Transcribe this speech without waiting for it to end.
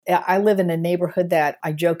I live in a neighborhood that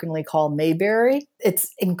I jokingly call Mayberry.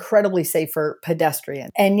 It's incredibly safe for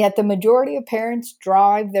pedestrians. And yet the majority of parents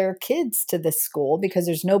drive their kids to this school because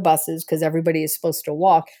there's no buses because everybody is supposed to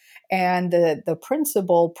walk. And the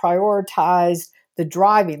principal prioritized the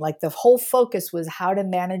driving. Like the whole focus was how to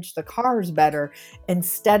manage the cars better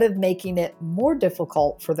instead of making it more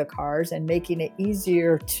difficult for the cars and making it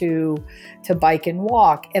easier to bike and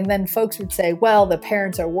walk. And then folks would say, well, the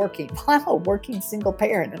parents are working. Well, I'm a working single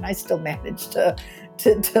parent and I still manage to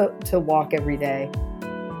walk every day.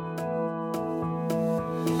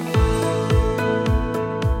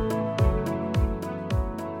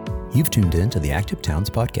 You've tuned in to the Active Towns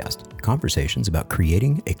podcast, conversations about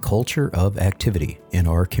creating a culture of activity in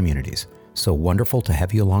our communities. So wonderful to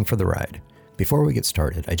have you along for the ride. Before we get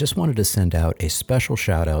started, I just wanted to send out a special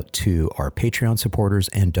shout out to our Patreon supporters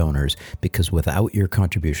and donors, because without your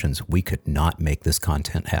contributions, we could not make this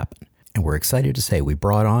content happen. And we're excited to say we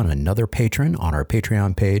brought on another patron on our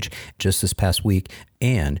Patreon page just this past week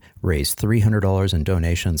and raised $300 in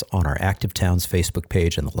donations on our Active Towns Facebook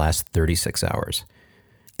page in the last 36 hours.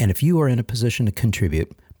 And if you are in a position to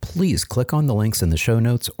contribute, please click on the links in the show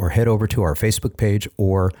notes or head over to our Facebook page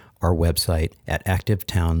or our website at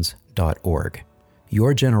activetowns.org.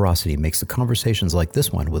 Your generosity makes the conversations like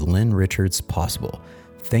this one with Lynn Richards possible.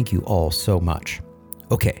 Thank you all so much.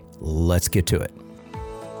 Okay, let's get to it.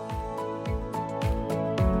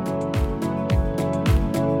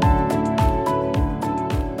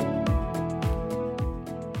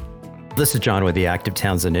 This is John with the Active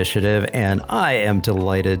Towns Initiative, and I am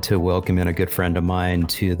delighted to welcome in a good friend of mine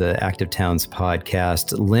to the Active Towns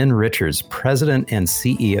podcast, Lynn Richards, President and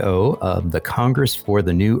CEO of the Congress for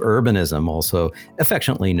the New Urbanism, also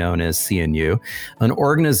affectionately known as CNU, an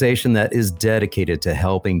organization that is dedicated to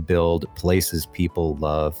helping build places people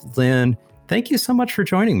love. Lynn, thank you so much for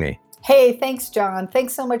joining me. Hey, thanks, John.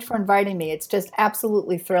 Thanks so much for inviting me. It's just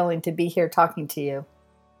absolutely thrilling to be here talking to you.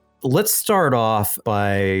 Let's start off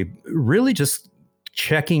by really just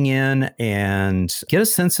checking in and get a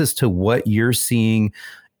sense as to what you're seeing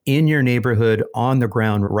in your neighborhood on the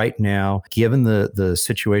ground right now, given the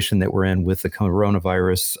situation that we're in with the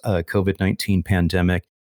coronavirus, COVID-19 pandemic.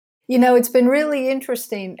 You know, it's been really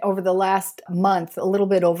interesting over the last month, a little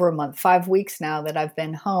bit over a month, 5 weeks now that I've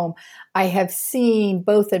been home. I have seen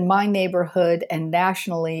both in my neighborhood and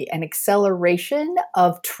nationally an acceleration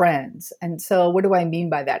of trends. And so what do I mean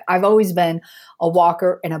by that? I've always been a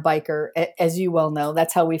walker and a biker, as you well know.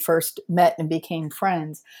 That's how we first met and became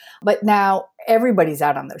friends. But now everybody's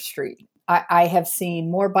out on their street. I have seen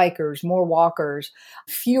more bikers, more walkers,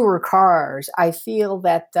 fewer cars. I feel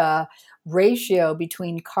that the ratio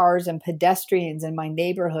between cars and pedestrians in my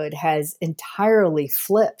neighborhood has entirely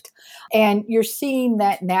flipped. And you're seeing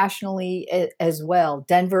that nationally as well.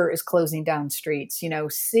 Denver is closing down streets. You know,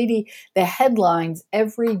 the headlines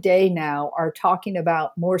every day now are talking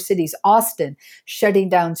about more cities. Austin shutting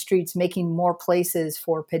down streets, making more places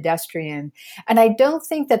for pedestrian. And I don't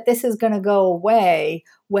think that this is going to go away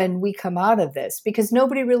when we come out of this, because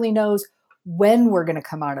nobody really knows when we're going to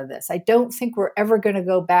come out of this. I don't think we're ever going to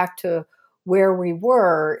go back to where we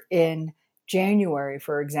were in January,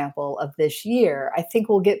 for example, of this year. I think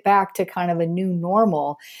we'll get back to kind of a new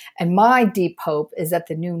normal. And my deep hope is that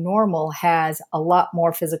the new normal has a lot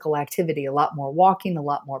more physical activity, a lot more walking, a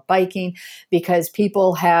lot more biking, because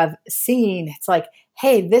people have seen, it's like,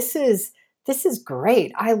 hey, this is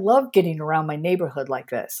great. I love getting around my neighborhood like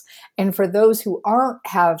this. And for those who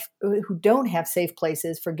don't have safe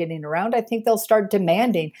places for getting around, I think they'll start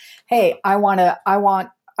demanding, hey, I want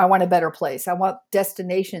a better place. I want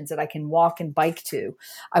destinations that I can walk and bike to.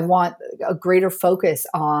 I want a greater focus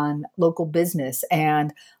on local business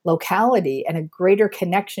and locality and a greater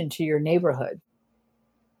connection to your neighborhood.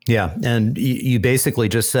 Yeah, and you basically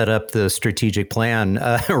just set up the strategic plan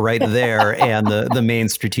right there, and the main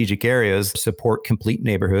strategic areas: support complete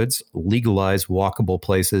neighborhoods, legalize walkable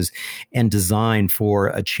places, and design for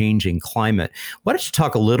a changing climate. Why don't you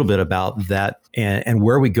talk a little bit about that and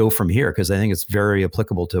where we go from here? Because I think it's very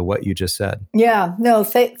applicable to what you just said. Yeah, no,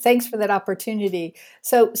 thanks for that opportunity.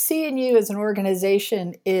 So CNU as an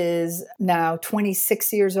organization is now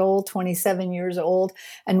 26 years old, 27 years old,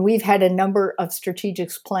 and we've had a number of strategic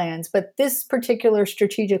plans, but this particular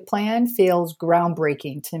strategic plan feels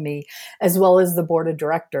groundbreaking to me, as well as the board of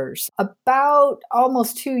directors. About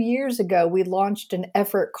almost 2 years ago, we launched an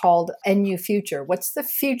effort called NU Future. What's the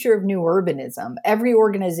future of new urbanism? Every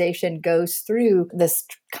organization goes through this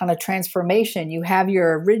kind of transformation. You have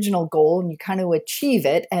your original goal and you kind of achieve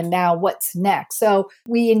it, and now what's next? So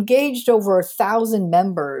we engaged over 1,000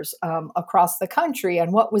 members across the country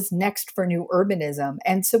on what was next for new urbanism.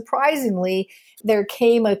 And surprisingly, there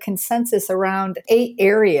came a consensus around 8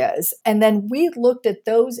 areas. And then we looked at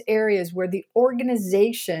those areas where the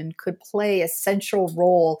organization could play a central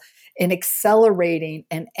role in accelerating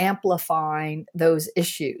and amplifying those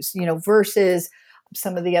issues, versus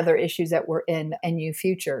some of the other issues that were in NU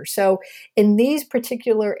Future. So in these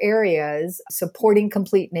particular areas, supporting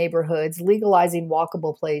complete neighborhoods, legalizing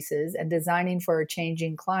walkable places, and designing for a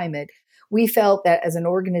changing climate, we felt that as an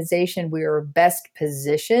organization, we were best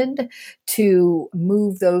positioned to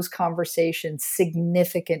move those conversations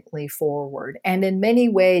significantly forward. And in many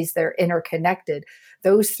ways, they're interconnected.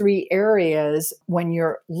 Those 3 areas, when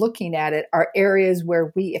you're looking at it, are areas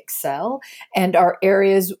where we excel and are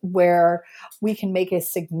areas where we can make a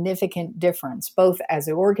significant difference, both as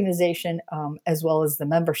an organization as well as the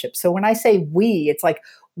membership. So when I say we, it's like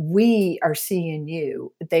we are CNU.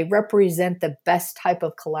 They represent the best type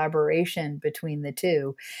of collaboration between the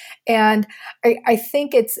two. And I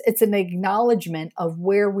think it's an acknowledgement of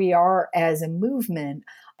where we are as a movement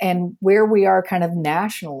and where we are kind of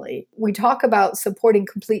nationally. We talk about supporting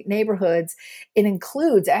complete neighborhoods. It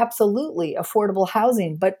includes absolutely affordable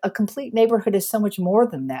housing, but a complete neighborhood is so much more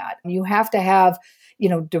than that. You have to have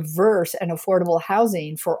diverse and affordable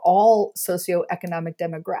housing for all socioeconomic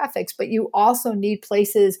demographics, but you also need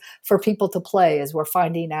places for people to play, as we're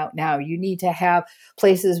finding out now. You need to have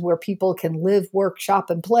places where people can live, work, shop,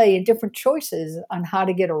 and play, and different choices on how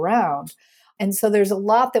to get around. And so there's a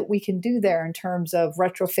lot that we can do there in terms of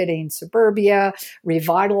retrofitting suburbia,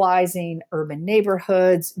 revitalizing urban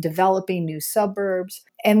neighborhoods, developing new suburbs,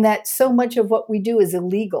 and that so much of what we do is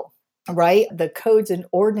illegal. Right? The codes and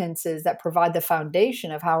ordinances that provide the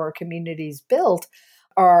foundation of how our community is built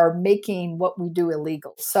are making what we do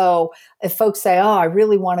illegal. So if folks say, oh, I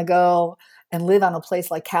really want to go and live on a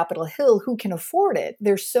place like Capitol Hill, who can afford it?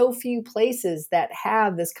 There's so few places that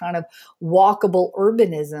have this kind of walkable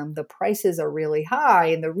urbanism. The prices are really high.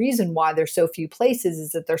 And the reason why there's so few places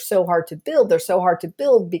is that they're so hard to build. They're so hard to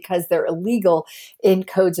build because they're illegal in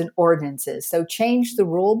codes and ordinances. So change the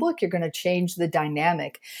rule book, you're going to change the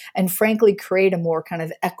dynamic and frankly, create a more kind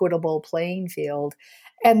of equitable playing field.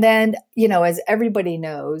 And then, as everybody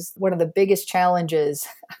knows, one of the biggest challenges,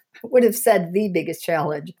 would have said the biggest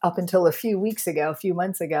challenge up until a few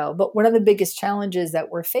months ago. But one of the biggest challenges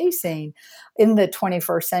that we're facing in the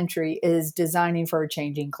 21st century is designing for a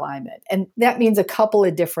changing climate. And that means a couple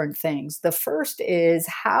of different things. The first is,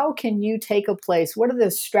 how can you take a place? What are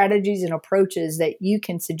the strategies and approaches that you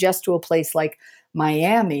can suggest to a place like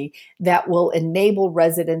Miami that will enable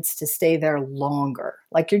residents to stay there longer?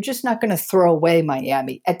 Like, you're just not going to throw away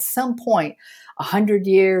Miami. At some point, 100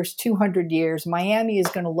 years, 200 years, Miami is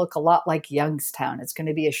going to look a lot like Youngstown. It's going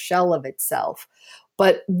to be a shell of itself.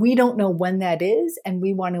 But we don't know when that is, and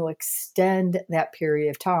we want to extend that period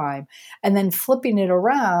of time. And then flipping it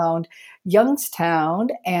around, Youngstown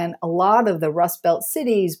and a lot of the Rust Belt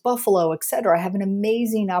cities, Buffalo, et cetera, have an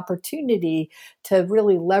amazing opportunity to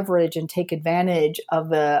really leverage and take advantage of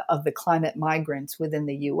the climate migrants within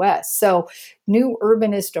the U.S. So new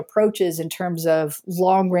urbanist approaches in terms of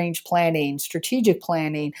long-range planning, strategic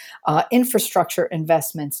planning, infrastructure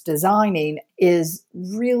investments, designing is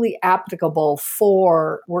really applicable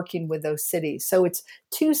for working with those cities. So it's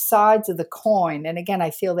two sides of the coin. And again,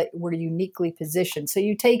 I feel that we're uniquely positioned. So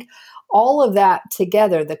you take all of that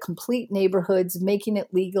together, the complete neighborhoods, making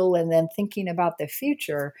it legal, and then thinking about the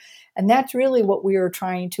future. And that's really what we are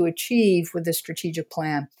trying to achieve with the strategic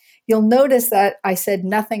plan. You'll notice that I said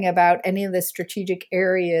nothing about any of the strategic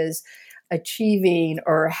areas achieving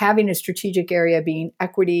or having a strategic area being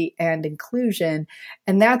equity and inclusion.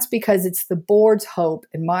 And that's because it's the board's hope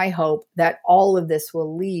and my hope that all of this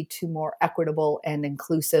will lead to more equitable and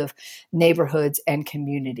inclusive neighborhoods and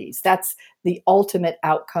communities. That's the ultimate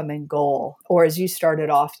outcome and goal. Or as you started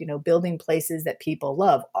off, building places that people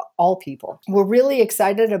love, all people. We're really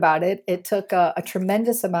excited about it. It took a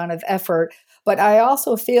tremendous amount of effort, but I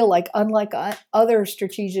also feel like, unlike other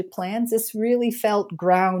strategic plans, this really felt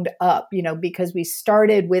ground up, because we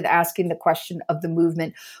started with asking the question of the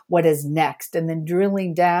movement, what is next? And then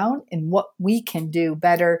drilling down in what we can do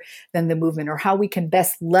better than the movement, or how we can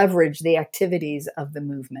best leverage the activities of the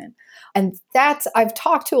movement. And I've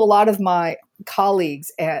talked to a lot of my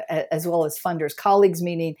colleagues as well as funders, colleagues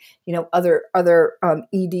meaning, other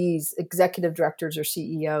EDs, executive directors or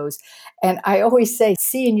CEOs. And I always say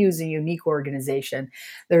CNU is a unique organization.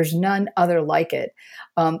 There's none other like it.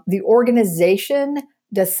 The organization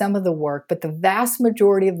does some of the work, but the vast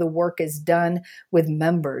majority of the work is done with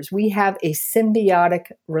members. We have a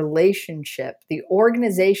symbiotic relationship. The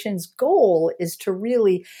organization's goal is to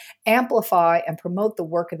really amplify and promote the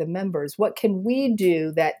work of the members. What can we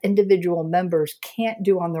do that individual members can't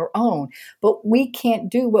do on their own? But we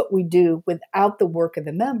can't do what we do without the work of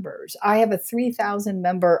the members. I have a 3,000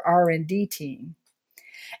 member R&D team,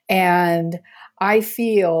 and I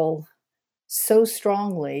feel so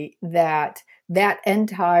strongly that that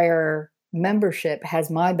entire membership has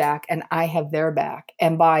my back and I have their back.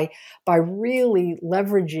 And by really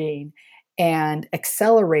leveraging and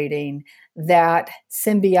accelerating that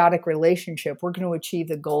symbiotic relationship, we're going to achieve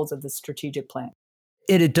the goals of the strategic plan.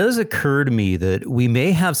 And it does occur to me that we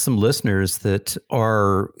may have some listeners that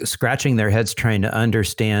are scratching their heads trying to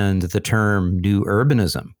understand the term new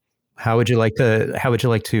urbanism. How would you like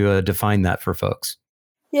to define that for folks?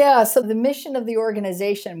 Yeah, so the mission of the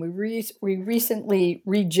organization, we recently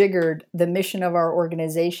rejiggered the mission of our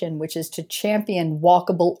organization, which is to champion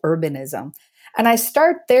walkable urbanism. And I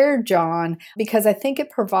start there, John, because I think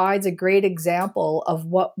it provides a great example of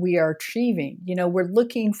what we are achieving. We're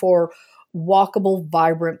looking for walkable,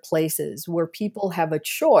 vibrant places where people have a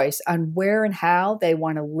choice on where and how they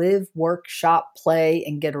want to live, work, shop, play,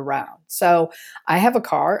 and get around. So I have a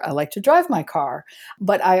car. I like to drive my car,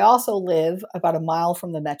 but I also live about a mile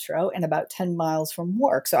from the metro and about 10 miles from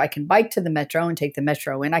work. So I can bike to the metro and take the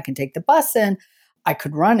metro in. I can take the bus in. I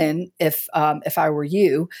could run in if I were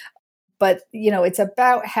you. But, it's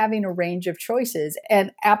about having a range of choices.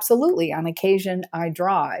 And absolutely, on occasion, I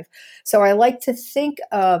drive. So I like to think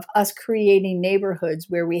of us creating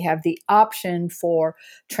neighborhoods where we have the option for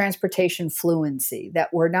transportation fluency,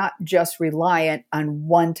 that we're not just reliant on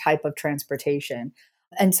one type of transportation.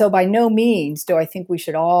 And so by no means do I think we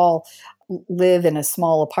should all live in a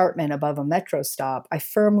small apartment above a metro stop. I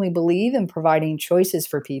firmly believe in providing choices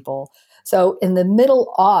for people. So in the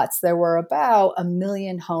middle aughts, there were about 1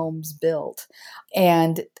 million homes built,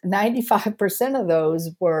 and 95% of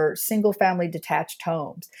those were single-family detached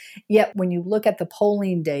homes. Yet when you look at the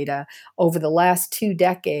polling data over the last 2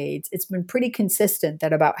 decades, it's been pretty consistent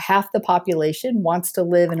that about half the population wants to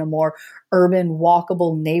live in a more urban,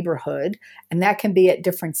 walkable neighborhood, and that can be at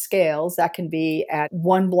different scales. That can be at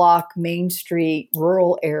one block Main Street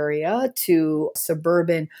rural area to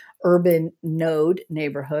suburban urban node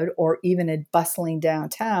neighborhood, or even a bustling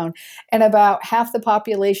downtown. And about half the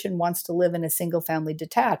population wants to live in a single family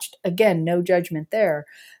detached. Again, no judgment there.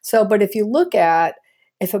 So, but if you look at,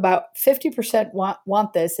 if about 50%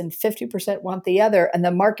 want this and 50% want the other, and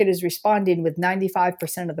the market is responding with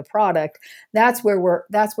 95% of the product, that's where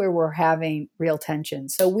we're having real tension.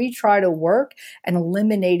 So we try to work and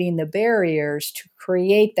eliminating the barriers to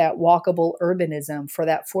create that walkable urbanism for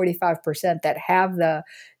that 45% that have the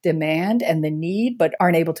demand and the need, but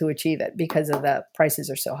aren't able to achieve it because of the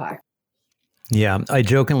prices are so high. Yeah, I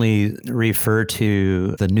jokingly refer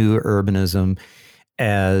to the new urbanism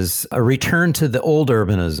as a return to the old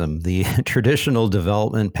urbanism, the traditional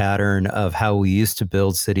development pattern of how we used to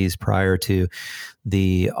build cities prior to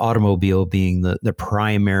the automobile being the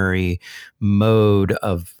primary mode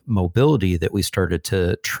of mobility that we started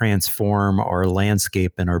to transform our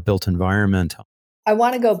landscape and our built environment. I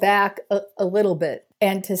want to go back a little bit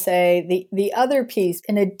and to say the other piece,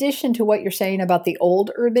 in addition to what you're saying about the old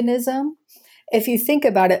urbanism, if you think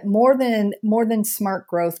about it, more than smart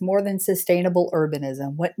growth, more than sustainable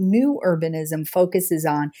urbanism, what new urbanism focuses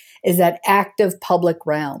on is that active public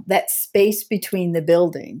realm, that space between the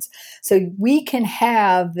buildings. So we can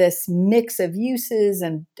have this mix of uses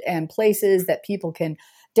and places that people can,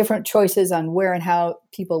 different choices on where and how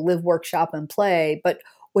people live, work, shop, and play. But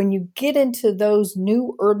when you get into those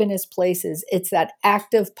new urbanist places, it's that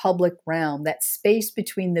active public realm, that space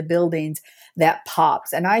between the buildings that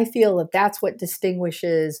pops. And I feel that that's what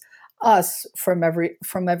distinguishes us from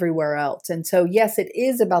everywhere else. And so, yes, it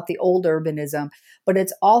is about the old urbanism, but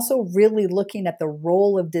it's also really looking at the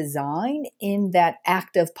role of design in that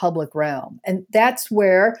active public realm. And that's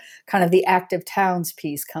where kind of the active towns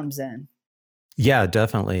piece comes in. Yeah,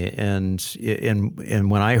 definitely. And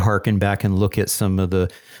when I hearken back and look at some of the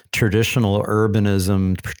traditional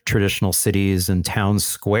urbanism, traditional cities and town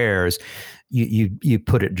squares, you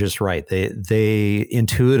put it just right. They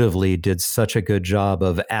intuitively did such a good job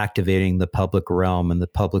of activating the public realm and the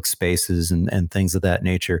public spaces and things of that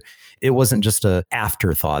nature. It wasn't just an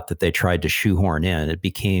afterthought that they tried to shoehorn in. It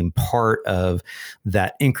became part of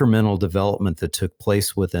that incremental development that took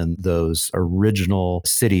place within those original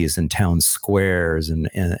cities and town squares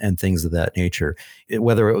and things of that nature.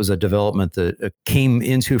 Whether it was a development that came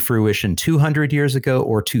into fruition 200 years ago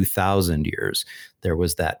or 2,000 years, there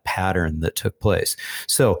was that pattern that took place.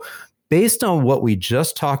 So based on what we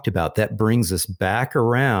just talked about, that brings us back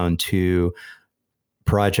around to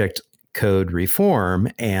project code reform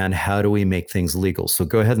and how do we make things legal. So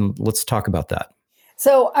go ahead and let's talk about that.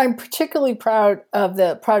 So I'm particularly proud of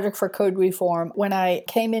the Project for Code Reform. When I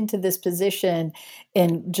came into this position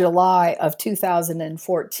in July of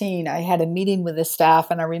 2014, I had a meeting with the staff,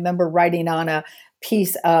 and I remember writing on a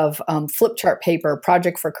piece of flip chart paper,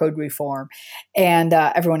 Project for Code Reform. And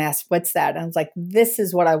everyone asked, what's that? And I was like, this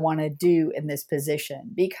is what I want to do in this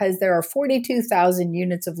position, because there are 42,000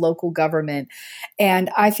 units of local government.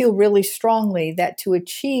 And I feel really strongly that to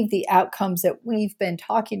achieve the outcomes that we've been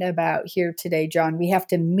talking about here today, John, we have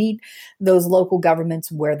to meet those local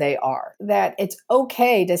governments where they are. That it's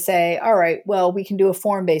okay to say, all right, well, we can do a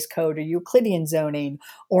form-based code or Euclidean zoning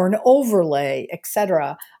or an overlay,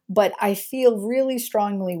 etc. But I feel really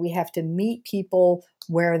strongly we have to meet people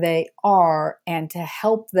where they are and to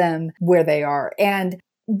help them where they are. And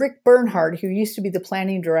Rick Bernhardt, who used to be the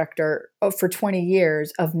planning director for 20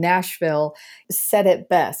 years of Nashville, said it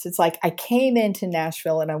best. It's like, I came into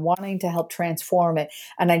Nashville and I'm wanting to help transform it.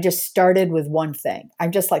 And I just started with one thing.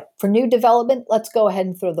 I'm just like, for new development, let's go ahead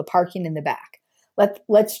and throw the parking in the back.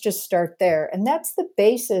 Let's just start there. And that's the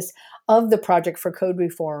basis of the Project for Code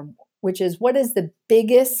Reform, which is, what is the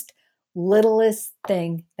biggest, littlest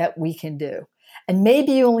thing that we can do? And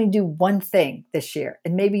maybe you only do one thing this year,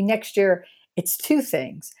 and maybe next year it's two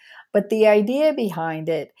things. But the idea behind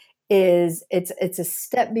it is it's a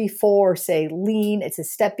step before, say, lean. It's a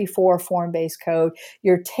step before form-based code.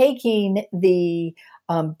 You're taking the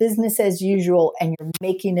business as usual and you're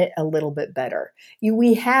making it a little bit better.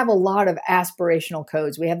 We have a lot of aspirational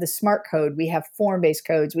codes. We have the smart code. We have form-based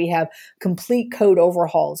codes. We have complete code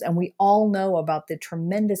overhauls. And we all know about the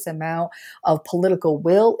tremendous amount of political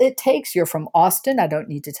will it takes. You're from Austin. I don't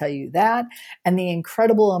need to tell you that. And the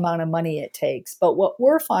incredible amount of money it takes. But what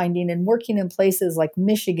we're finding and working in places like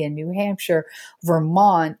Michigan, New Hampshire,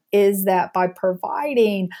 Vermont, is that by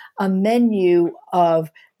providing a menu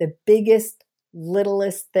of the biggest,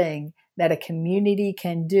 littlest thing that a community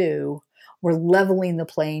can do, we're leveling the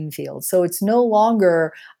playing field. So it's no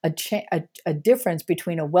longer a difference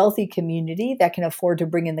between a wealthy community that can afford to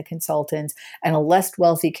bring in the consultants and a less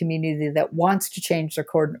wealthy community that wants to change their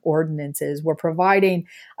ordinances. We're providing,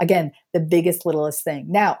 again, the biggest, littlest thing.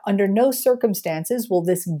 Now, under no circumstances will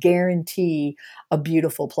this guarantee a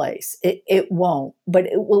beautiful place. It won't, but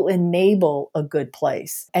it will enable a good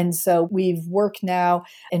place. And so we've worked now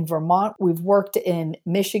in Vermont, we've worked in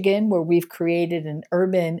Michigan, where we've created an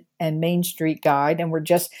urban and Main Street guide, and we're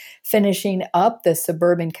just finishing up the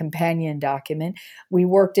suburban companion document. We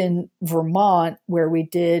worked in Vermont, where we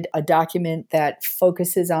did a document that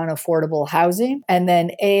focuses on affordable housing. And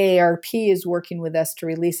then AARP is working with us to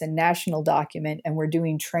release a national document, and we're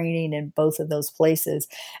doing training in both of those places.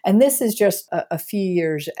 And this is just a few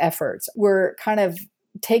years' efforts. We're kind of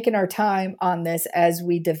taken our time on this as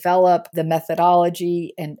we develop the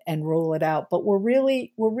methodology and roll it out. But we're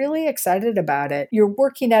really excited about it. You're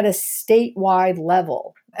working at a statewide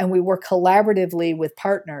level, and we work collaboratively with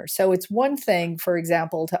partners. So it's one thing, for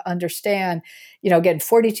example, to understand, again,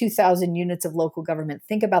 42,000 units of local government.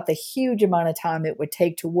 Think about the huge amount of time it would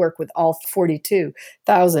take to work with all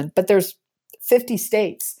 42,000. But there's 50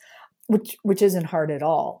 states, which isn't hard at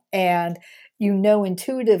all. And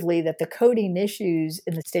intuitively that the coding issues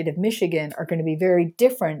in the state of Michigan are going to be very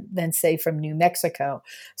different than, say, from New Mexico.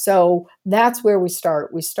 So that's where we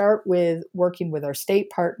start. We start with working with our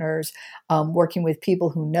state partners, working with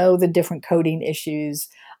people who know the different coding issues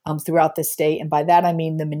throughout the state. And by that, I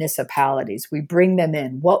mean the municipalities. We bring them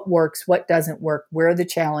in. What works, what doesn't work, where are the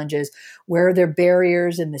challenges, where are there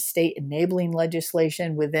barriers in the state enabling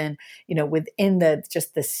legislation within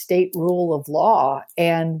the state rule of law.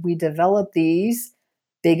 And we develop these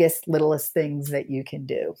biggest, littlest things that you can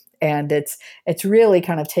do. And it's really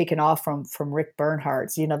kind of taken off from Rick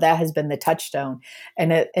Bernhardt's. That has been the touchstone.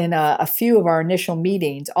 And in a few of our initial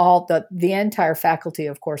meetings, all the entire faculty,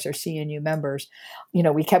 of course, are CNU members.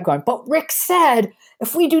 We kept going, but Rick said,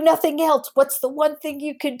 if we do nothing else, what's the one thing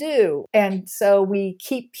you could do? And so we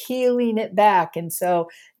keep peeling it back. And so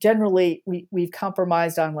generally we've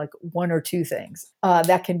compromised on like one or two things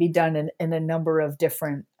that can be done in a number of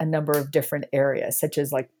different areas, such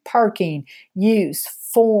as like parking, use,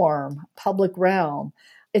 form, public realm.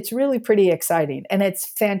 It's really pretty exciting, and it's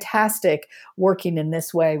fantastic working in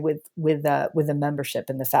this way with the membership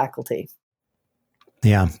and the faculty.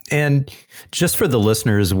 Yeah. And just for the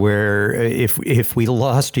listeners, where if we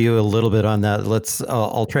lost you a little bit on that,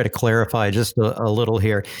 I'll try to clarify just a little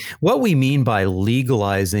here. What we mean by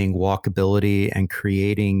legalizing walkability and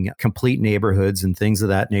creating complete neighborhoods and things of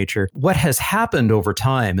that nature, what has happened over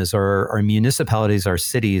time is our municipalities, our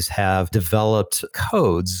cities have developed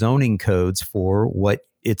codes, zoning codes for what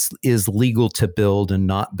is legal to build and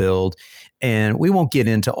not build. And we won't get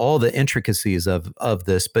into all the intricacies of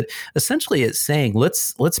this, but essentially it's saying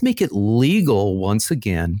let's make it legal once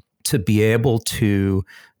again to be able to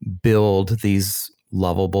build these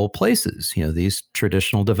lovable places, these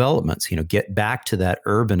traditional developments, get back to that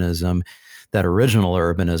urbanism, that original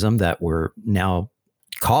urbanism that we're now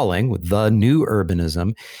calling the new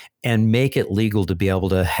urbanism, and make it legal to be able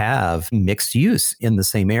to have mixed use in the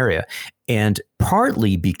same area. And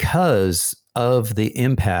partly because of the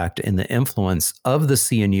impact and the influence of the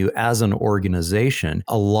CNU as an organization,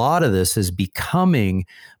 a lot of this is becoming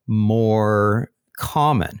more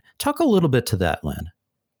common. Talk a little bit to that, Lynn.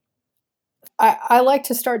 I like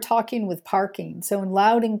to start talking with parking. So in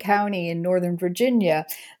Loudoun County in Northern Virginia,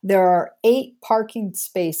 there are 8 parking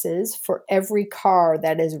spaces for every car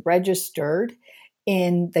that is registered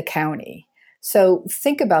in the county. So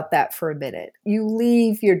think about that for a minute. You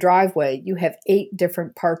leave your driveway, you have 8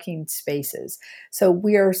 different parking spaces. So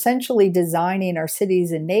we are essentially designing our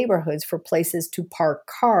cities and neighborhoods for places to park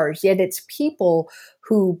cars, yet it's people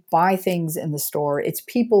who buy things in the store. It's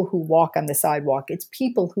people who walk on the sidewalk. It's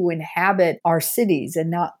people who inhabit our cities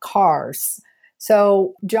and not cars.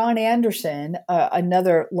 So John Anderson,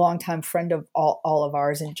 another longtime friend of all of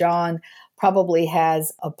ours, and John probably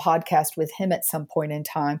has a podcast with him at some point in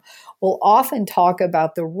time, will often talk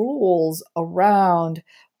about the rules around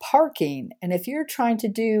parking. And if you're trying to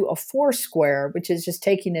do a 4 square, which is just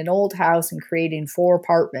taking an old house and creating 4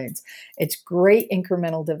 apartments, it's great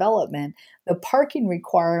incremental development. The parking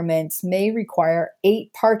requirements may require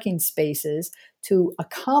 8 parking spaces to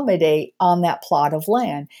accommodate on that plot of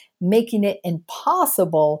land, making it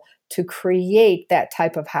impossible to create that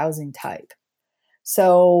type of housing type.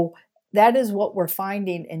 So that is what we're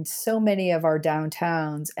finding in so many of our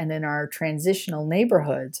downtowns and in our transitional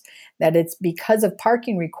neighborhoods, that it's because of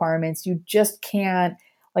parking requirements, you just can't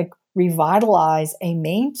revitalize a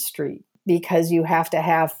main street because you have to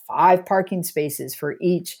have 5 parking spaces for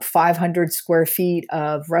each 500 square feet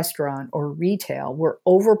of restaurant or retail. We're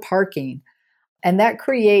over parking. And that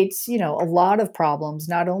creates, a lot of problems,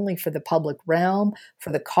 not only for the public realm, for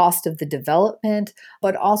the cost of the development,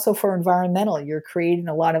 but also for environmental. You're creating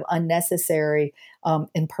a lot of unnecessary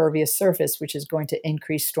impervious surface, which is going to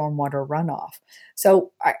increase stormwater runoff.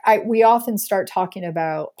 So we often start talking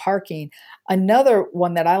about parking. Another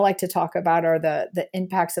one that I like to talk about are the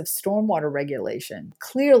impacts of stormwater regulation.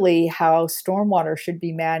 Clearly, how stormwater should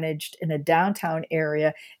be managed in a downtown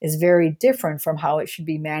area is very different from how it should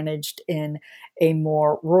be managed in a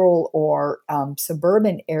more rural or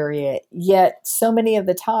suburban area. Yet, so many of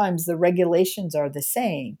the times, the regulations are the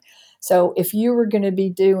same. So if you were going to be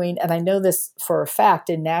doing, and I know this for a fact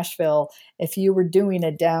in Nashville, if you were doing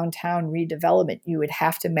a downtown redevelopment, you would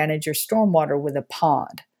have to manage your stormwater with a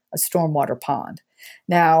stormwater pond.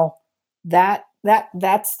 Now,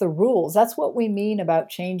 that's the rules. That's what we mean about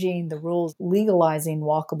changing the rules, legalizing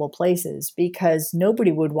walkable places, because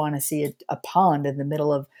nobody would want to see a pond in the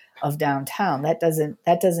middle of downtown. That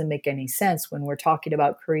doesn't make any sense when we're talking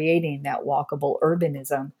about creating that walkable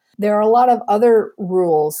urbanism. There are a lot of other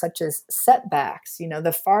rules, such as setbacks.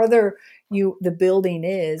 The farther the building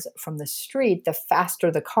is from the street, the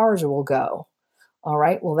faster the cars will go. All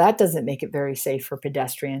right. Well, that doesn't make it very safe for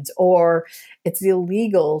pedestrians. Or it's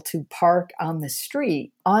illegal to park on the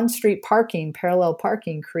street. On-street parking, parallel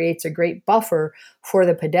parking, creates a great buffer for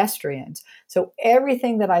the pedestrians. So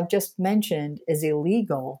everything that I've just mentioned is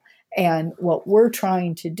illegal. And what we're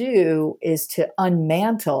trying to do is to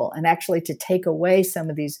unmantle and actually to take away some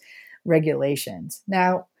of these regulations.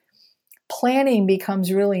 Now, planning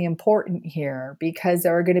becomes really important here because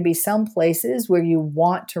there are going to be some places where you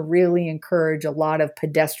want to really encourage a lot of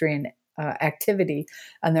pedestrian activity,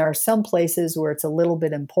 and there are some places where it's a little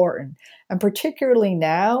bit important. And particularly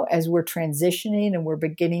now, as we're transitioning and we're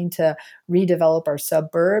beginning to redevelop our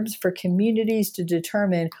suburbs, for communities to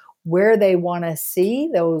determine where they want to see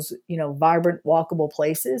those, vibrant walkable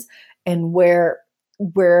places, and where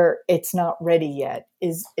it's not ready yet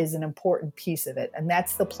is an important piece of it. And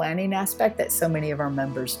that's the planning aspect that so many of our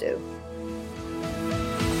members do.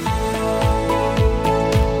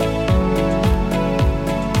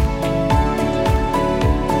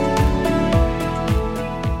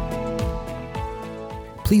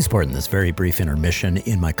 Please pardon this very brief intermission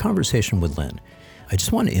in my conversation with Lynn. I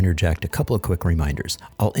just want to interject a couple of quick reminders.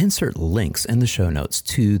 I'll insert links in the show notes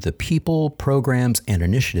to the people, programs, and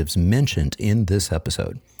initiatives mentioned in this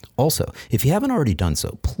episode. Also, if you haven't already done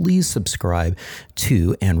so, please subscribe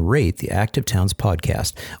to and rate the Active Towns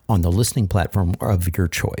podcast on the listening platform of your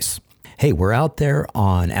choice. Hey, we're out there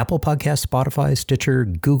on Apple Podcasts, Spotify, Stitcher,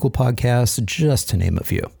 Google Podcasts, just to name a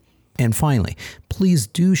few. And finally, please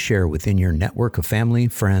do share within your network of family,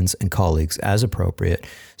 friends, and colleagues as appropriate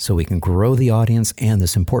so we can grow the audience and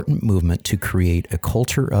this important movement to create a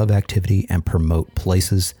culture of activity and promote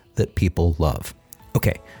places that people love.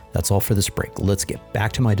 Okay, that's all for this break. Let's get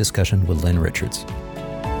back to my discussion with Lynn Richards.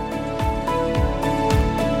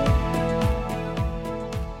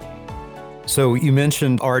 So you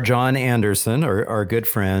mentioned our John Anderson, our good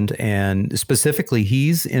friend, and specifically,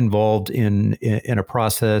 he's involved in a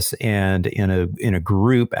process and in a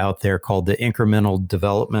group out there called the Incremental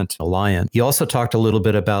Development Alliance. He also talked a little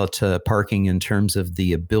bit about parking in terms of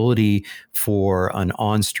the ability for an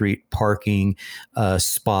on-street parking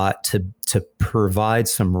spot to provide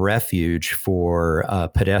some refuge for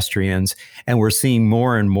pedestrians. And we're seeing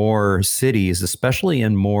more and more cities, especially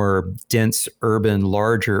in more dense urban,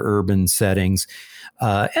 larger urban settings,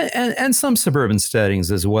 and some suburban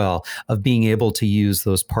settings as well, of being able to use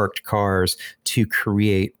those parked cars to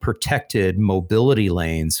create protected mobility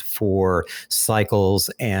lanes for cycles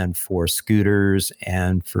and for scooters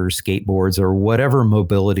and for skateboards or whatever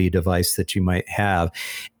mobility device that you might have.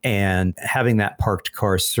 And having that parked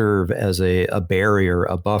car serve as a barrier,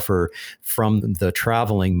 a buffer from the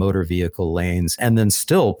traveling motor vehicle lanes, and then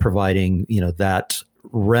still providing, that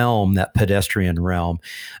realm, that pedestrian realm.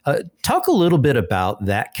 Talk a little bit about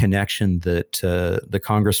that connection that the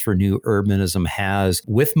Congress for New Urbanism has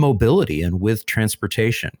with mobility and with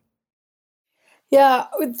transportation. Yeah,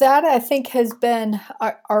 that I think has been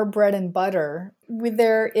our bread and butter.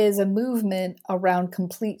 There is a movement around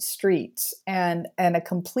complete streets, and a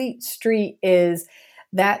complete street is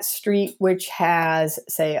that street which has,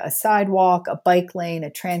 say, a sidewalk, a bike lane, a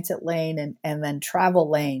transit lane, and then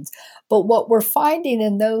travel lanes. But what we're finding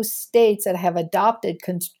in those states that have adopted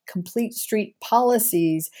complete street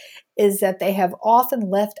policies is that they have often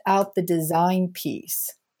left out the design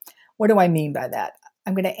piece. What do I mean by that?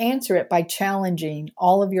 I'm going to answer it by challenging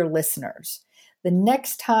all of your listeners. The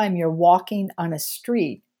next time you're walking on a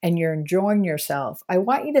street and you're enjoying yourself, I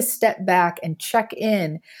want you to step back and check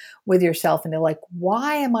in with yourself and they're like,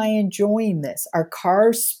 why am I enjoying this? Are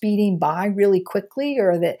cars speeding by really quickly,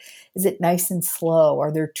 or is it nice and slow?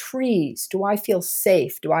 Are there trees? Do I feel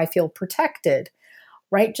safe? Do I feel protected?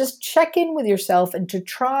 Right? Just check in with yourself and to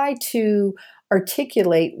try to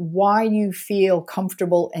articulate why you feel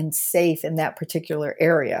comfortable and safe in that particular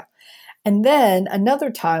area. And then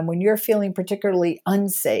another time when you're feeling particularly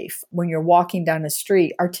unsafe, when you're walking down a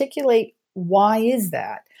street, articulate why is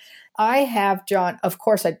that? I have, John, of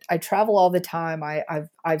course, I travel all the time.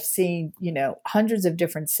 I've seen, hundreds of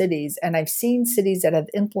different cities, and I've seen cities that have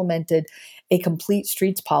implemented a complete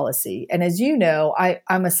streets policy. And as you know,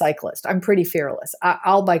 I'm a cyclist. I'm pretty fearless.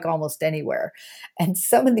 I'll bike almost anywhere. And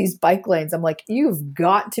some of these bike lanes, I'm like, you've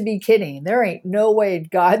got to be kidding. There ain't no way in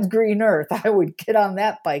God's green earth I would get on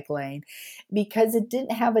that bike lane, because it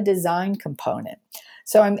didn't have a design component.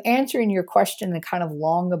 So I'm answering your question in a kind of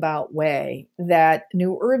long about way that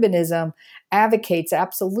New Urbanism advocates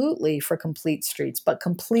absolutely for complete streets, but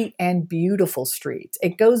complete and beautiful streets.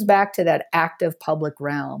 It goes back to that active public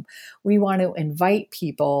realm. We want to invite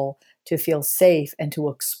people to feel safe and to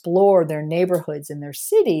explore their neighborhoods and their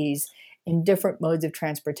cities in different modes of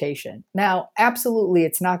transportation. Now, absolutely,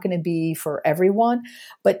 it's not going to be for everyone,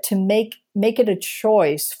 but to make it a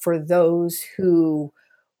choice for those who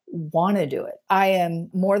want to do it. I am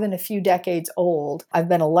more than a few decades old. I've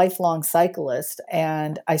been a lifelong cyclist,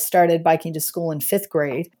 and I started biking to school in 5th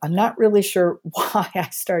grade. I'm not really sure why I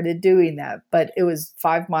started doing that, but it was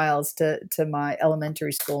 5 miles to my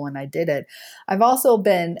elementary school, and I did it. I've also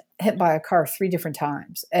been hit by a car 3 different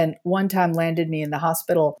times, and one time landed me in the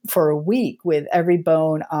hospital for a week with every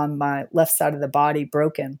bone on my left side of the body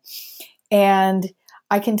broken. And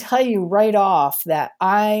I can tell you right off that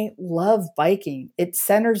I love biking. It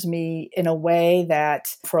centers me in a way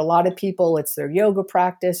that for a lot of people, it's their yoga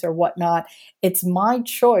practice or whatnot. It's my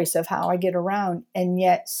choice of how I get around. And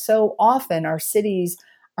yet so often our cities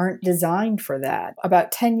aren't designed for that.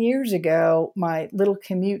 About 10 years ago, my little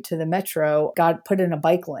commute to the metro got put in a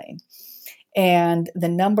bike lane. And the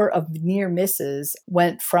number of near misses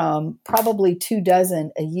went from probably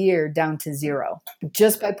 24 a year down to 0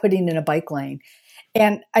 just by putting in a bike lane.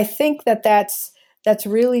 And I think that that's That's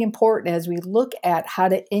really important as we look at how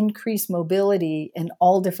to increase mobility in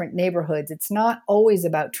all different neighborhoods. It's not always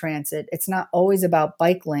about transit. It's not always about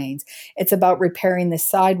bike lanes. It's about repairing the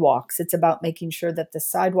sidewalks. It's about making sure that the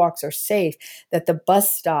sidewalks are safe, that the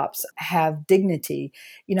bus stops have dignity.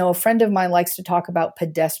 A friend of mine likes to talk about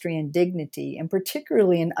pedestrian dignity, and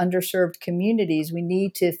particularly in underserved communities, we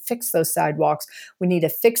need to fix those sidewalks. We need to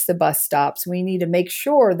fix the bus stops. We need to make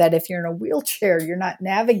sure that if you're in a wheelchair, you're not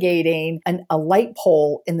navigating a light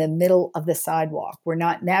pole in the middle of the sidewalk. We're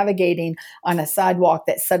not navigating on a sidewalk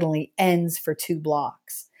that suddenly ends for 2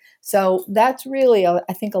 blocks. So that's really, I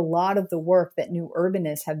think, a lot of the work that new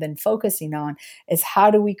urbanists have been focusing on is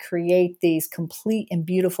how do we create these complete and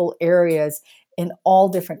beautiful areas in all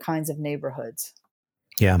different kinds of neighborhoods.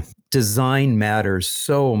 Yeah. Design matters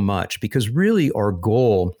so much because really our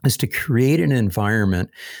goal is to create an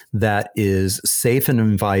environment that is safe and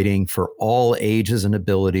inviting for all ages and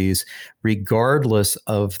abilities, regardless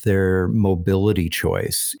of their mobility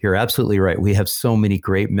choice. You're absolutely right. We have so many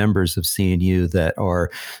great members of CNU that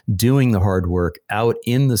are doing the hard work out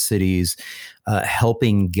in the cities,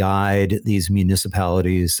 helping guide these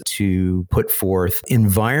municipalities to put forth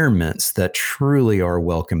environments that truly are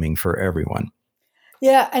welcoming for everyone.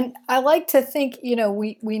 Yeah, and I like to think,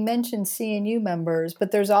 we mentioned CNU members, but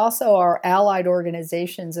there's also our allied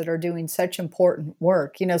organizations that are doing such important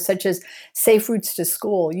work, such as Safe Routes to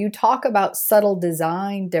School. You talk about subtle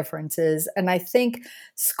design differences, and I think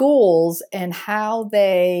schools and how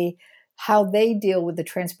they deal with the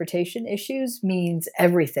transportation issues means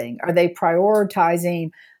everything. Are they prioritizing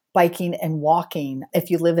biking and walking if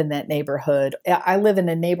you live in that neighborhood? I live in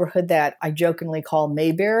a neighborhood that I jokingly call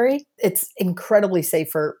Mayberry. It's incredibly safe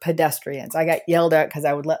for pedestrians. I got yelled at because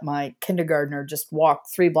I would let my kindergartner just walk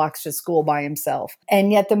 3 blocks to school by himself.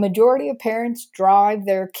 And yet the majority of parents drive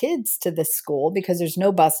their kids to this school because there's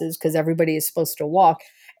no buses because everybody is supposed to walk.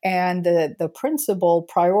 And the principal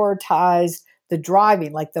prioritized the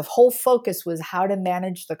driving, like the whole focus was how to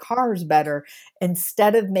manage the cars better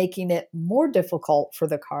instead of making it more difficult for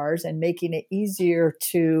the cars and making it easier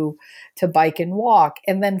to bike and walk.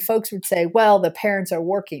 And then folks would say, well, the parents are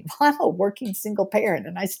working. Well, I'm a working single parent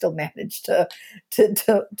and I still manage to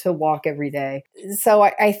walk every day. So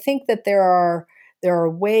I think that there are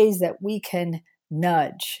ways that we can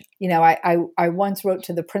nudge. I once wrote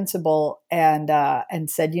to the principal and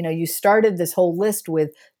said, you started this whole list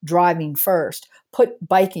with driving first, put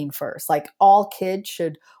biking first. Like all kids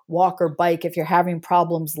should walk or bike. If you're having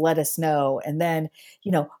problems, let us know. And then,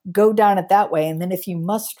 go down it that way. And then if you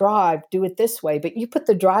must drive, do it this way. But you put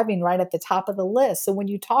the driving right at the top of the list. So when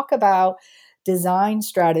you talk about design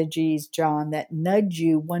strategies, John, that nudge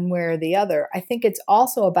you one way or the other, I think it's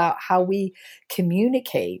also about how we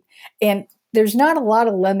communicate. And there's not a lot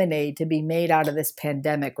of lemonade to be made out of this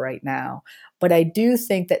pandemic right now, but I do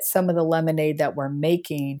think that some of the lemonade that we're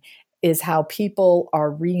making is how people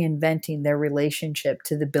are reinventing their relationship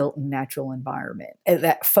to the built and natural environment. And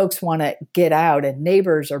that folks want to get out, and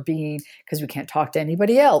neighbors are because we can't talk to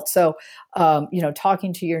anybody else. So,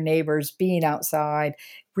 talking to your neighbors, being outside,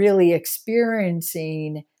 really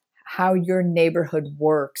experiencing how your neighborhood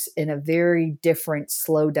works in a very different,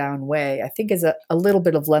 slow down way, I think is a little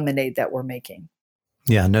bit of lemonade that we're making.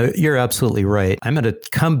 Yeah, no, you're absolutely right. I'm going to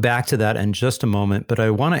come back to that in just a moment, but I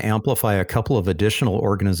want to amplify a couple of additional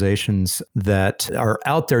organizations that are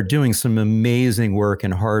out there doing some amazing work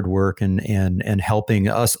and hard work and helping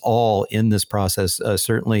us all in this process.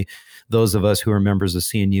 Certainly, those of us who are members of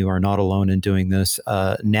CNU are not alone in doing this.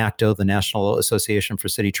 NACTO, the National Association for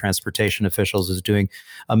City Transportation Officials, is doing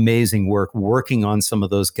amazing work, working on some of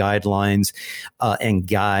those guidelines and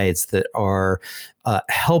guides that are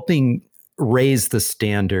helping raise the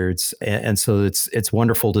standards. And so it's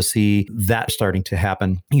wonderful to see that starting to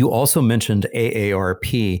happen. You also mentioned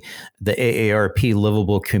AARP, the AARP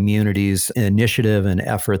Livable Communities initiative and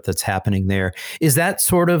effort that's happening there. Is that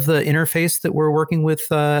sort of the interface that we're working with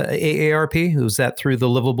AARP? Is that through the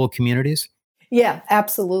Livable Communities? Yeah,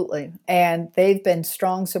 absolutely. And they've been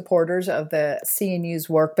strong supporters of the CNU's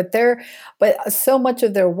work, but so much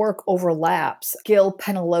of their work overlaps. Gil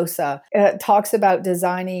Penalosa talks about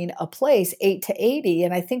designing a place 8 to 80,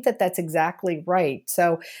 and I think that that's exactly right.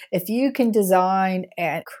 So if you can design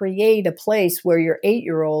and create a place where your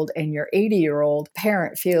 8-year-old and your 80-year-old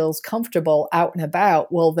parent feels comfortable out and about,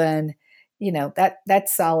 well then,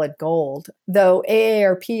 that's solid gold. Though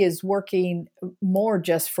AARP is working more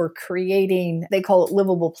just for creating, they call it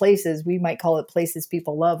livable places. We might call it places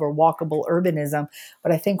people love or walkable urbanism,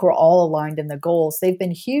 but I think we're all aligned in the goals. They've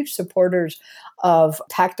been huge supporters of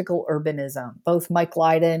tactical urbanism, both Mike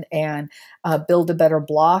Lydon and Build a Better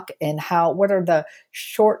Block, and what are the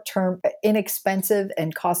short-term, inexpensive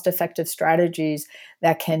and cost-effective strategies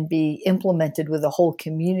that can be implemented with a whole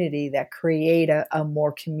community that create a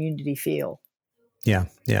more community feel. Yeah,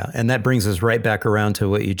 yeah. And that brings us right back around to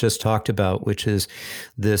what you just talked about, which is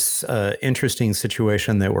this interesting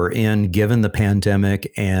situation that we're in, given the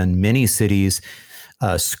pandemic and many cities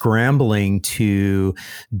scrambling to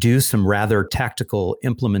do some rather tactical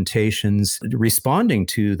implementations, responding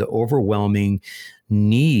to the overwhelming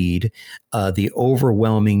need, the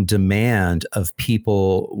overwhelming demand of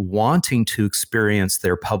people wanting to experience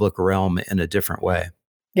their public realm in a different way.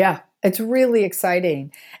 Yeah, it's really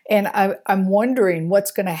exciting. And I'm wondering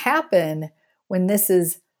what's going to happen when this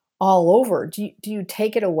is all over. Do you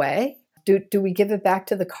take it away? Do we give it back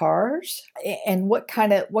to the cars? And what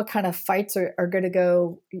kind of fights are going to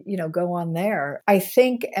go on there? I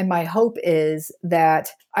think, and my hope is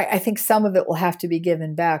that I think some of it will have to be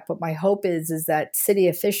given back, but my hope is that city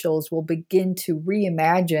officials will begin to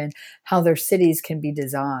reimagine how their cities can be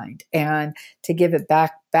designed and to give it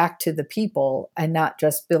back to the people and not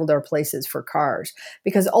just build our places for cars.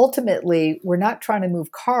 Because ultimately, we're not trying to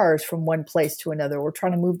move cars from one place to another. We're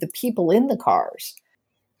trying to move the people in the cars.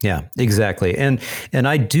 Yeah, exactly. And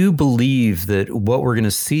I do believe that what we're going to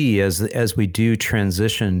see as we do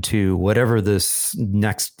transition to whatever this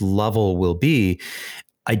next level will be,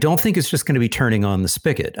 I don't think it's just going to be turning on the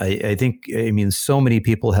spigot. I mean, so many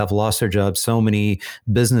people have lost their jobs. So many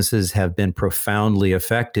businesses have been profoundly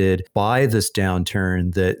affected by this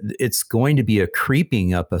downturn that it's going to be a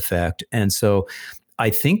creeping up effect. And so I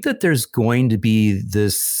think that there's going to be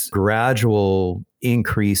this gradual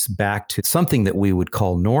increase back to something that we would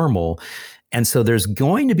call normal. And so there's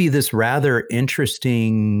going to be this rather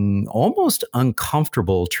interesting, almost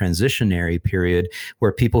uncomfortable transitionary period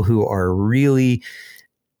where people who are really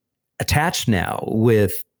attached now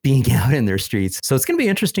with being out in their streets. So it's going to be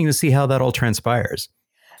interesting to see how that all transpires.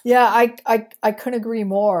 Yeah, I couldn't agree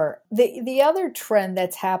more. The other trend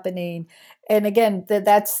that's happening, and again,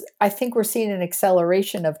 that's I think we're seeing an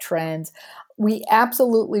acceleration of trends. We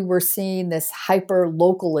absolutely were seeing this hyper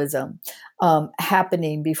localism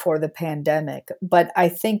happening before the pandemic, but I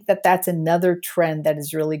think that's another trend that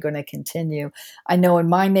is really going to continue. I know in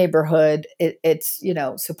my neighborhood, it's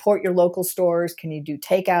support your local stores. Can you do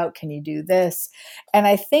takeout? Can you do this? And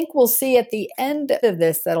I think we'll see at the end of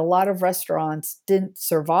this that a lot of restaurants didn't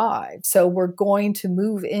survive. So we're going to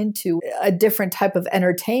move into a different type of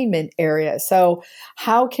entertainment area. So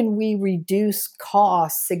how can we reduce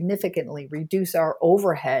costs significantly, reduce our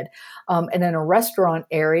overhead? And in a restaurant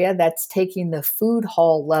area, that's taking the food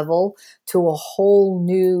hall level to a whole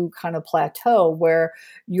new kind of plateau where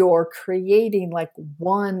you're creating like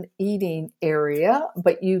one eating area,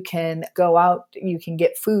 but you can go out, you can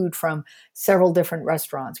get food from several different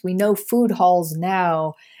restaurants. We know food halls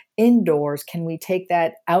now indoors. Can we take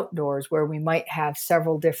that outdoors where we might have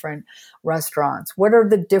several different restaurants? What are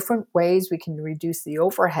the different ways we can reduce the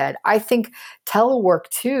overhead? I think telework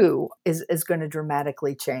too is going to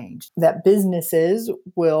dramatically change. That businesses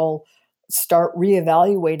will start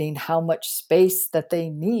reevaluating how much space that they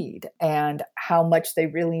need and how much they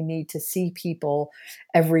really need to see people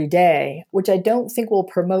every day, which I don't think will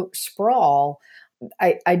promote sprawl.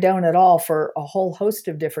 I don't at all, for a whole host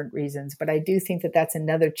of different reasons, but I do think that's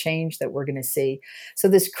another change that we're going to see. So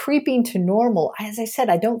this creeping to normal, as I said,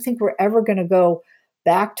 I don't think we're ever going to go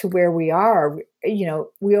back to where we are.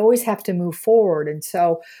 We always have to move forward. And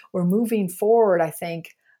so we're moving forward, I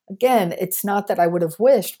think. Again, it's not that I would have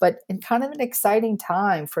wished, but in kind of an exciting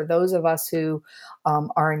time for those of us who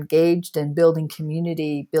are engaged in building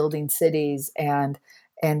community, building cities, and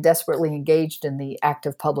desperately engaged in the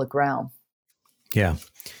active public realm. Yeah.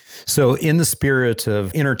 So in the spirit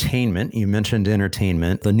of entertainment, you mentioned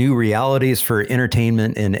entertainment, the new realities for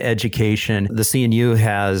entertainment and education. The CNU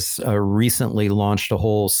has recently launched a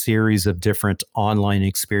whole series of different online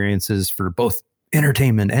experiences for both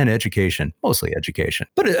entertainment and education, mostly education.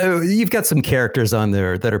 But you've got some characters on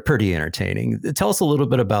there that are pretty entertaining. Tell us a little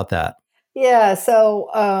bit about that. Yeah, so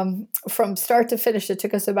from start to finish, it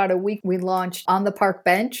took us about a week. We launched On the Park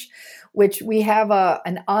Bench, which we have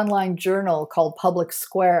an online journal called Public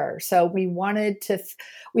Square. So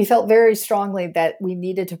we felt very strongly that we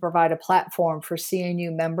needed to provide a platform for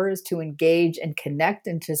CNU members to engage and connect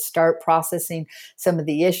and to start processing some of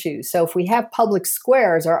the issues. So if we have Public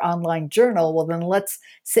Square as our online journal, well, then let's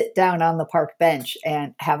sit down on the park bench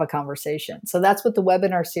and have a conversation. So that's what the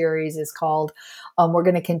webinar series is called. We're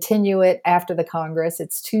going to continue it after the Congress.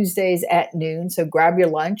 It's Tuesdays at noon. So grab your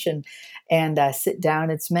lunch and sit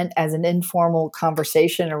down. It's meant as an informal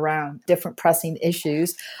conversation around different pressing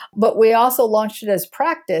issues. But we also launched it as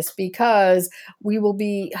practice because we will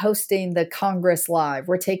be hosting the Congress Live.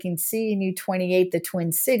 We're taking CNU 28, the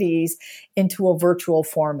Twin Cities, into a virtual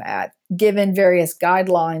format. Given various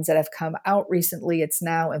guidelines that have come out recently, it's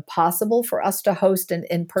now impossible for us to host an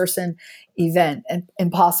in-person event, and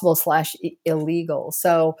impossible/illegal.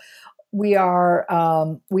 So we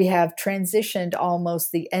have transitioned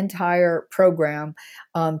almost the entire program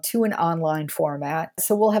to an online format.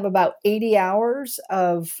 So we'll have about 80 hours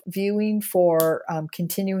of viewing for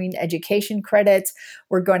continuing education credits.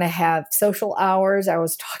 We're going to have social hours. I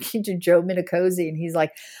was talking to Joe Minicozy, and he's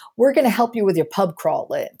like, we're going to help you with your pub crawl,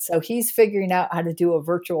 Lynn. So he's figuring out how to do a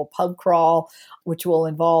virtual pub crawl, which will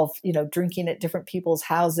involve, drinking at different people's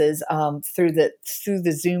houses through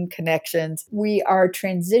the Zoom connections. We are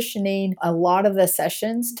transitioning a lot of the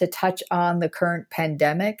sessions to touch on the current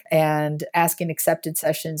pandemic and asking accepted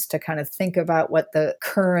sessions to kind of think about what the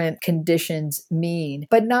current conditions mean,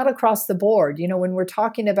 but not across the board. When we're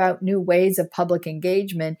talking about new ways of public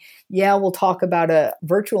engagement, we'll talk about a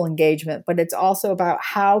virtual engagement, but it's also about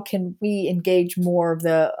how can we engage more of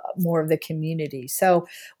the community. So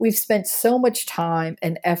we've spent so much time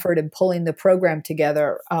and effort in pulling the program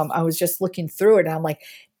together. I was just looking through it and I'm like,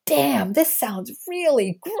 damn, this sounds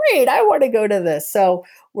really great. I want to go to this. So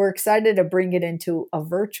we're excited to bring it into a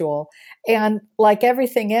virtual. And like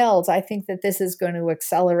everything else, I think that this is going to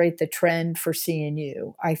accelerate the trend for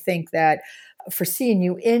CNU. I think that for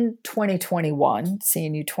CNU in 2021,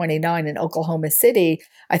 CNU 29 in Oklahoma City,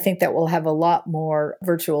 I think that we'll have a lot more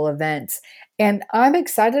virtual events. And I'm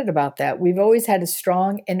excited about that. We've always had a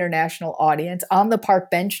strong international audience. On the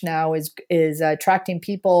Park Bench now is attracting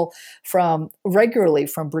people regularly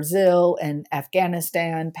from Brazil and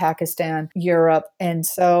Afghanistan, Pakistan, Europe. And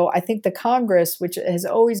so I think the Congress, which has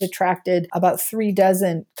always attracted about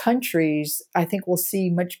 36 countries, I think we'll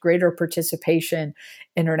see much greater participation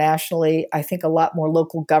internationally. I think a lot more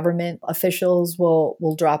local government officials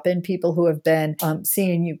will drop in, people who have been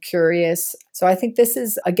CNU curious. So I think this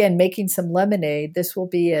is, again, making some lemonade. This will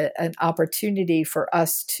be an opportunity for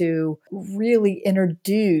us to really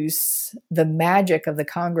introduce the magic of the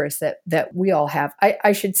Congress that we all have.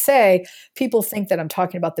 I should say, people think that I'm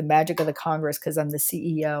talking about the magic of the Congress because I'm the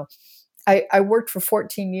CEO. I worked for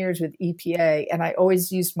 14 years with EPA, and I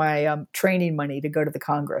always used my training money to go to the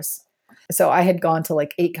Congress. So I had gone to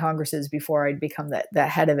like 8 Congresses before I'd become the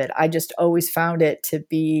head of it. I just always found it to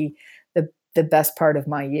be the best part of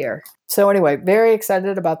my year. So anyway, very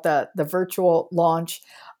excited about the virtual launch.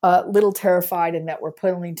 A little terrified in that we're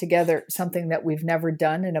putting together something that we've never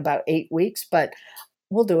done in about 8 weeks, but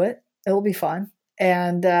we'll do it. It'll be fun.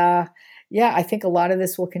 And I think a lot of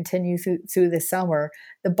this will continue through the summer.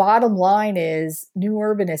 The bottom line is New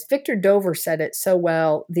Urbanists. Victor Dover said it so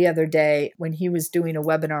well the other day when he was doing a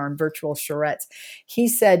webinar on virtual charrettes. He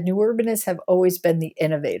said, New Urbanists have always been the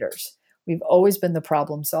innovators. We've always been the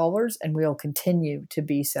problem solvers, and we'll continue to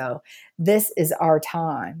be so. This is our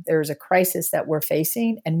time. There's a crisis that we're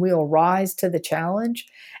facing, and we'll rise to the challenge,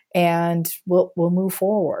 and we'll move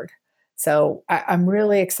forward. So I'm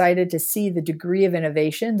really excited to see the degree of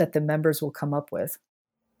innovation that the members will come up with.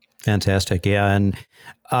 Fantastic. Yeah. And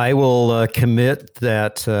I will commit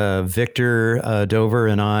that Victor Dover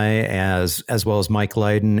and I, as well as Mike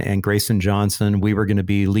Lydon and Grayson Johnson, we were going to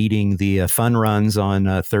be leading the fun runs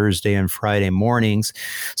on Thursday and Friday mornings.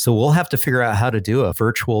 So we'll have to figure out how to do a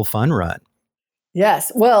virtual fun run.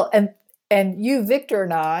 Yes. Well, and you, Victor,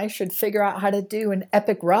 and I should figure out how to do an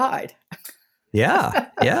epic ride. Yeah,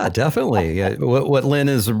 definitely. What Lynn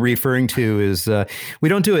is referring to is we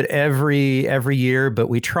don't do it every year, but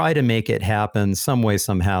we try to make it happen some way,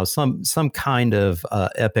 somehow, some kind of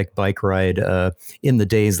epic bike ride in the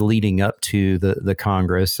days leading up to the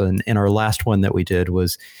Congress. And our last one that we did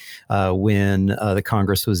was when the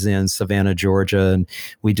Congress was in Savannah, Georgia, and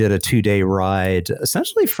we did a 2-day ride,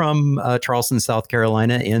 essentially from Charleston, South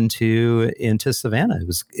Carolina, into Savannah.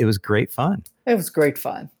 It was great fun. It was great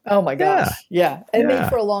fun. Oh my gosh. Yeah. It made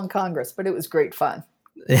for a long Congress, but it was great fun.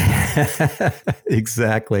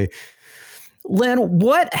 Exactly. Lynn,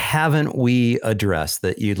 what haven't we addressed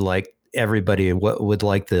that you'd like everybody, what would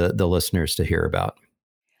like the listeners to hear about?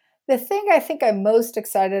 The thing I think I'm most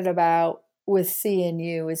excited about with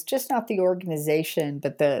CNU is just not the organization,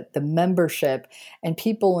 but the membership and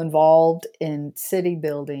people involved in city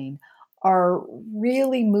building are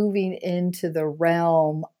really moving into the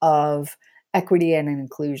realm of equity and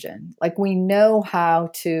inclusion. Like we know how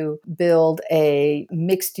to build a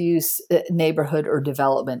mixed use neighborhood or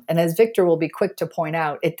development. And as Victor will be quick to point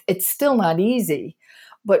out, it's still not easy,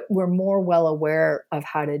 but we're more well aware of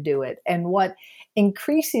how to do it. And what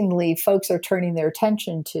increasingly folks are turning their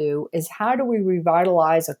attention to is how do we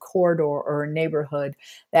revitalize a corridor or a neighborhood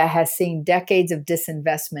that has seen decades of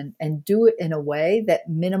disinvestment and do it in a way that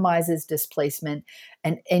minimizes displacement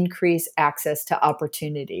and increase access to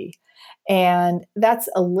opportunity. And that's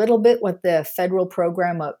a little bit what the federal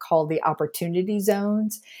program called the Opportunity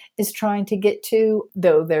Zones is trying to get to,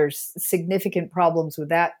 though there's significant problems with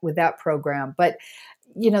that program. But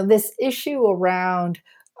this issue around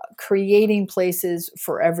creating places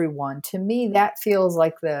for everyone, to me, that feels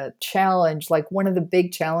like the challenge, like one of the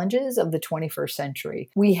big challenges of the 21st century.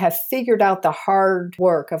 We have figured out the hard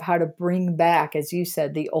work of how to bring back, as you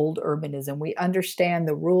said, the old urbanism. We understand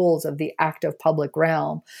the rules of the active public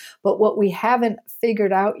realm. But what we haven't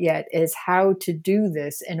figured out yet is how to do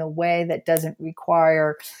this in a way that doesn't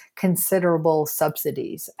require considerable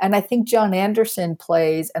subsidies. And I think John Anderson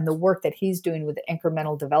and the work that he's doing with the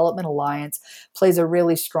Incremental Development Alliance plays a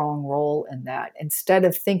really strong role in that. Instead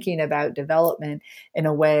of thinking about development in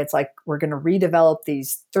a way, it's like we're going to redevelop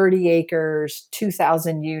these 30 acres,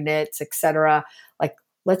 2,000 units, et cetera. Like,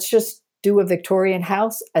 let's just do a Victorian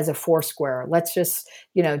house as a 4-square. Let's just,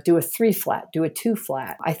 do a 3-flat, do a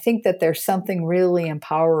 2-flat. I think that there's something really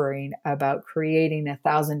empowering about creating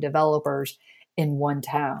 1,000 developers in one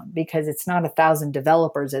town, because it's not 1,000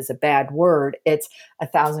 developers as a bad word. It's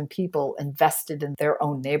 1,000 people invested in their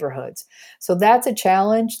own neighborhoods. So that's a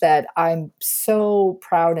challenge that I'm so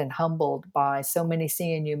proud and humbled by so many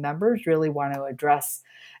CNU members really want to address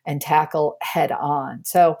and tackle head on.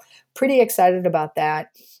 So pretty excited about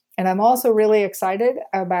that. And I'm also really excited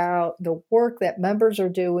about the work that members are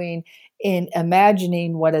doing in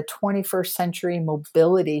imagining what a 21st century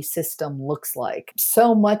mobility system looks like.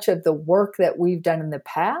 So much of the work that we've done in the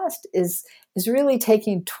past is really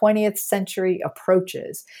taking 20th century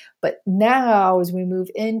approaches. But now, as we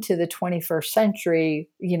move into the 21st century,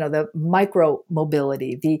 the micro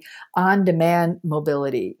mobility, the on-demand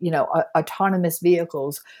mobility, autonomous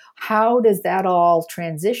vehicles, how does that all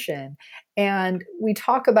transition? And we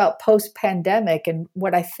talk about post-pandemic, and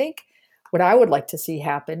what I would like to see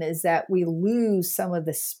happen is that we lose some of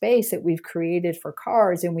the space that we've created for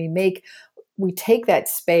cars, and we take that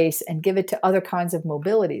space and give it to other kinds of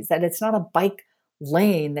mobilities, that it's not a bike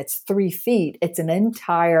lane that's 3 feet, it's an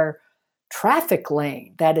entire traffic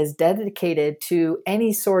lane that is dedicated to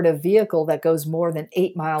any sort of vehicle that goes more than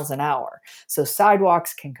 8 miles an hour. So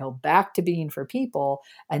sidewalks can go back to being for people.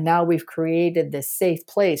 And now we've created this safe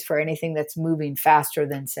place for anything that's moving faster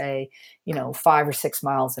than, say, 5 or 6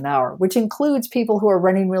 miles an hour, which includes people who are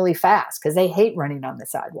running really fast because they hate running on the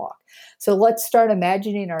sidewalk. So let's start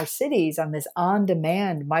imagining our cities on this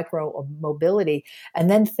on-demand micro mobility, and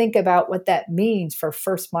then think about what that means for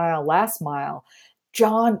first mile, last mile.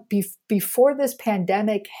 John, before this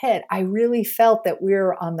pandemic hit, I really felt that we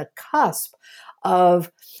were on the cusp of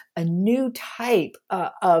a new type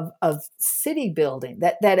of city building,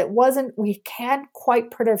 that it wasn't, we can't quite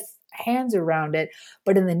put our hands around it,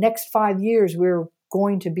 but in the next 5 years, we're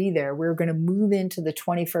going to be there. We're going to move into the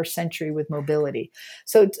 21st century with mobility.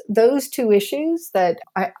 So it's those two issues that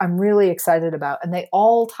I'm really excited about. And they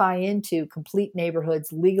all tie into complete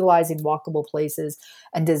neighborhoods, legalizing walkable places,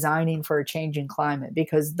 and designing for a changing climate,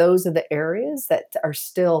 because those are the areas that are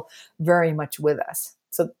still very much with us.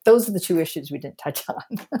 So those are the two issues we didn't touch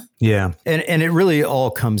on. Yeah. And it really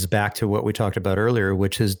all comes back to what we talked about earlier,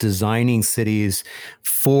 which is designing cities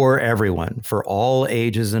for everyone, for all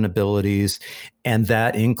ages and abilities. And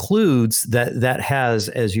that includes, that has,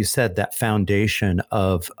 as you said, that foundation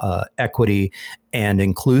of equity and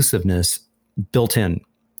inclusiveness built in.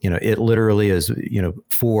 It literally is,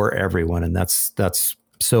 for everyone. And that's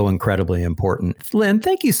so incredibly important. Lynn,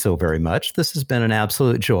 thank you so very much. This has been an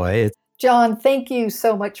absolute joy. John, thank you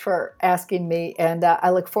so much for asking me, and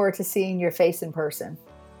I look forward to seeing your face in person.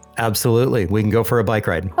 Absolutely. We can go for a bike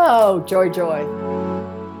ride. Oh, joy, joy.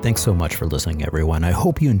 Thanks so much for listening, everyone. I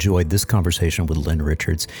hope you enjoyed this conversation with Lynn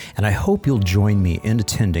Richards, and I hope you'll join me in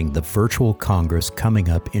attending the virtual Congress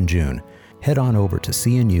coming up in June. Head on over to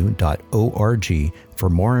cnu.org for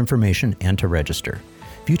more information and to register.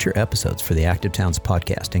 Future episodes for the Active Towns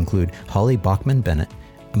podcast include Holly Bachman-Bennett,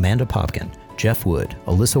 Amanda Popkin, Jeff Wood,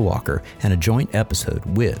 Alyssa Walker, and a joint episode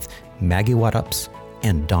with Maggie Wattups,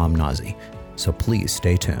 and Dom Nazi. So please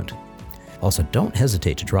stay tuned. Also, don't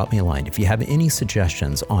hesitate to drop me a line if you have any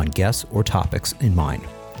suggestions on guests or topics in mind.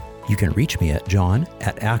 You can reach me at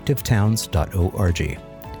john@activetowns.org.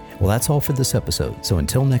 Well, that's all for this episode. So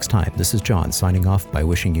until next time, this is John signing off by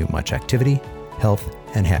wishing you much activity, health,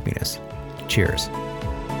 and happiness. Cheers.